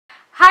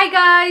Hi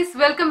guys,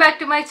 welcome back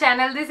to my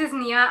channel. This is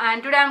Nia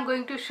and today I'm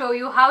going to show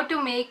you how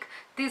to make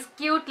these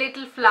cute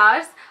little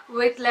flowers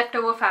with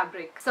leftover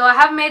fabric. So I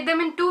have made them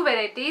in two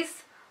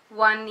varieties.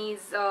 One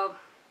is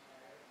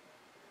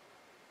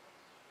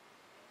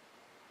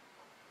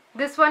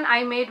this one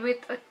I made with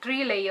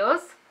 3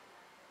 layers,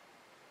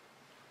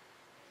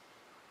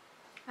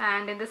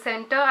 and in the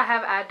center I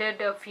have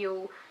added a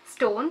few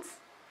stones.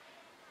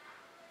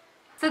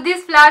 So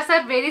these flowers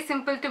are very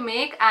simple to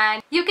make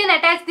and you can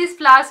attach these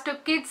flowers to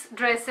kids'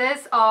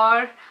 dresses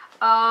or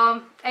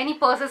any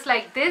purses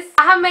like this.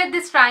 I have made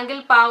this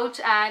triangle pouch,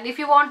 and if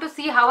you want to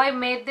see how I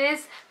made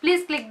this,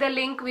 please click the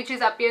link which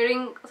is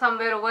appearing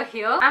somewhere over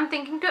here. I'm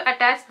thinking to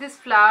attach this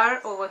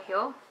flower over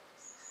here.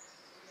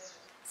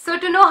 So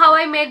to know how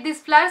I made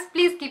these flowers,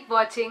 please keep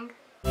watching.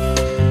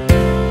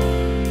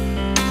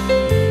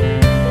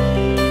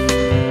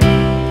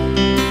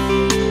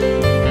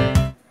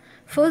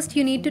 First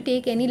you need to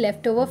take any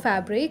leftover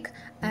fabric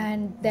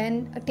and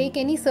then take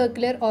any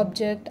circular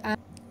object. I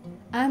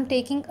am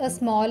taking a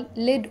small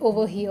lid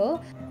over here.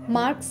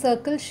 Mark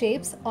circle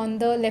shapes on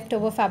the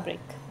leftover fabric.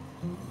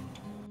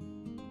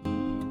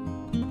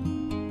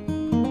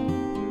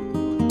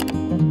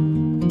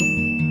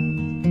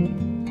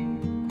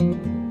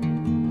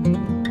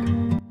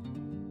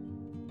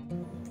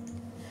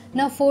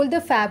 Now fold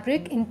the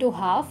fabric into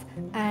half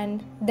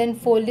and then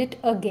fold it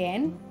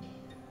again.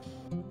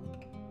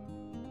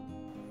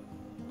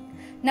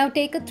 Now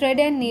take a thread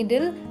and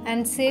needle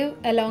and sew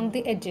along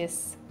the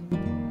edges.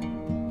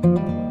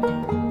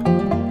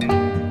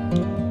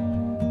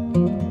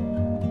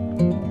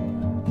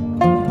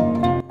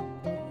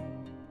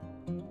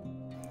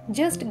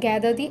 Just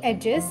gather the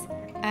edges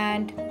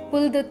and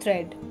pull the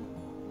thread.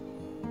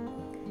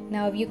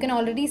 Now you can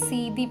already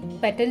see the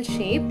petal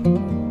shape.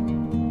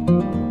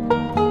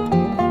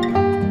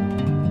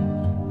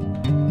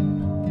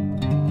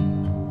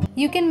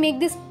 You can make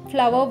this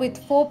flower with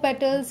 4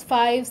 petals,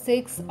 5,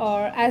 6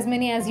 or as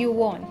many as you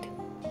want.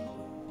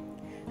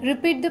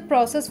 Repeat the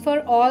process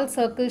for all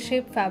circle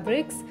shaped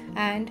fabrics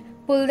and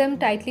pull them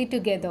tightly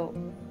together.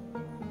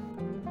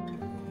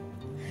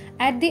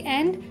 At the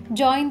end,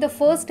 join the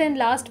first and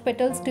last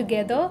petals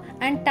together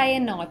and tie a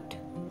knot.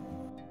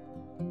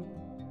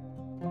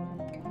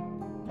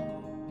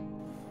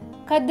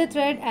 Cut the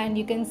thread and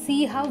you can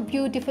see how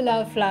beautiful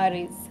our flower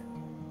is.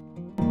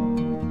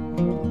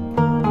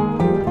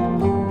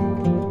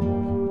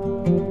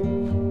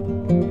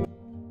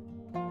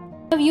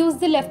 Use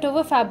the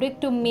leftover fabric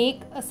to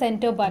make a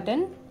center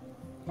button.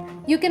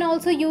 You can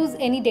also use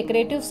any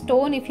decorative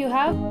stone if you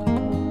have.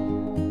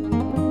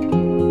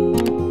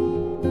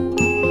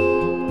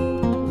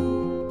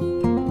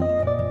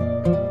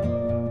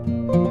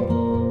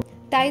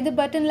 Tie the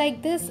button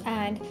like this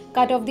and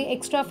cut off the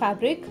extra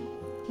fabric.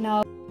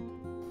 Now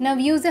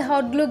use a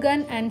hot glue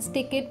gun and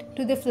stick it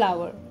to the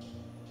flower.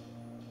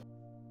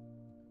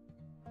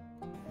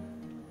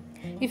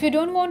 If you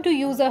don't want to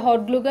use a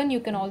hot glue gun,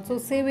 you can also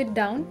sew it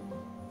down.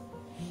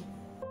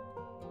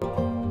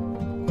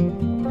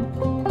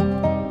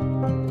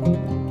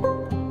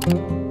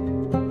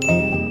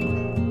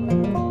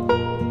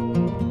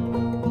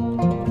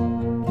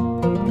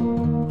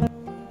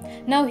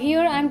 Now here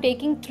I am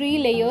taking 3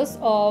 layers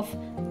of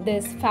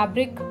this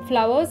fabric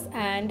flowers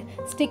and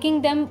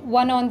sticking them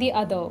one on the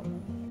other.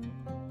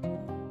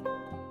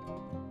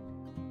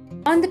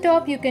 On the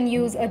top you can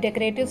use a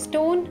decorative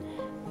stone.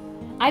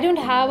 I don't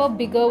have a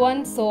bigger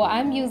one, so I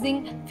am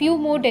using few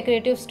more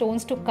decorative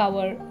stones to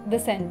cover the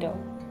center.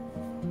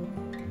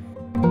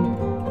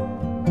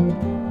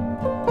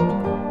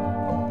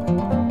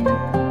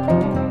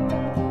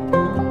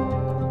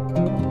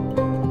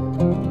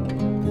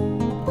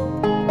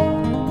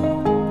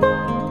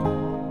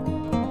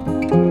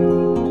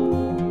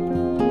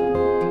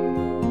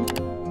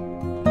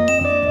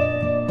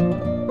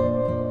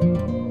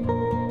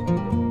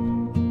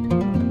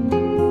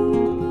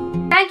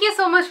 Thank you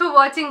so much for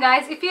watching,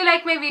 guys. If you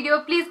like my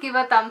video, please give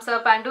a thumbs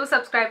up and do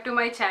subscribe to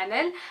my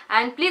channel,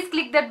 and please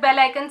click that bell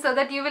icon so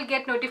that you will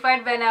get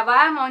notified whenever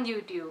I am on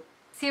YouTube.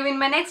 See you in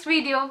my next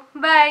video.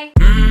 Bye.